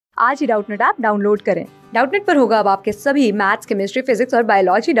आज ही Doubtnut app download करें। डाउटनट पर होगा अब आपके सभी मैथ्स, केमिस्ट्री, फिजिक्स और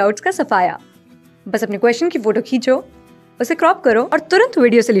बायोलॉजी डाउट्स का सफाया। बस अपने क्वेश्चन की फोटो खींचो, उसे क्रॉप करो और तुरंत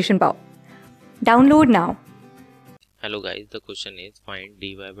वीडियो सोल्यूशन पाओ। Download now. Hello guys, the question is find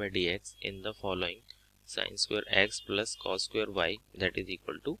dy by dx in the following sin square x plus cos square y that is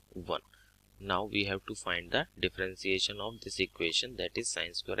equal to 1. Now we have to find the differentiation of this equation, that is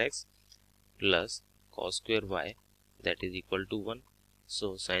sin square x plus cos square y that is equal to 1. So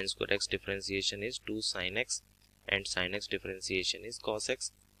sin square x differentiation is 2 sin x and sin x differentiation is cos x,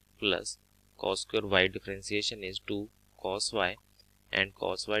 plus cos square y differentiation is 2 cos y and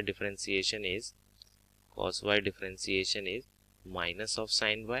cos y differentiation is minus of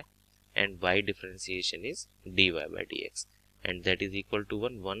sin y and y differentiation is dy by dx, and that is equal to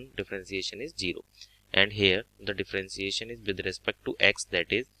 1. 1 differentiation is 0, and here the differentiation is with respect to x,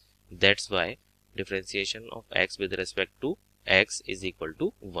 that's why differentiation of x with respect to x is equal to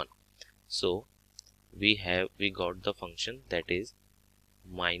 1. So we got the function that is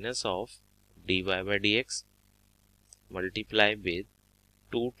minus of dy by dx multiply with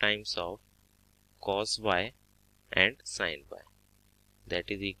 2 times of cos y and sin y,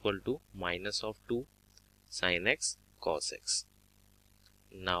 that is equal to minus of 2 sin x cos x.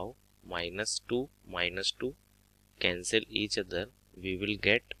 Now minus 2 cancel each other. We will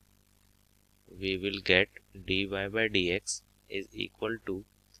get dy by dx is equal to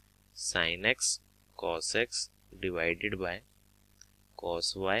sin x cos x divided by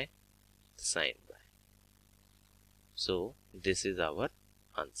cos y sin y. So this is our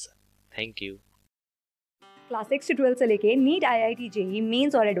answer. Thank you. Class 6 से 12 से लेके NEET, IIT, JEE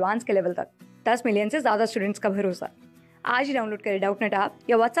mains और advance के level तक 10 million से ज्यादा students का भरोसा। आज ही डाउनलोड करें डाउटनट ऐप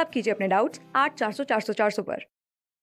या व्हाट्सएप कीजिए अपने डाउट्स 8400 400 400 पर।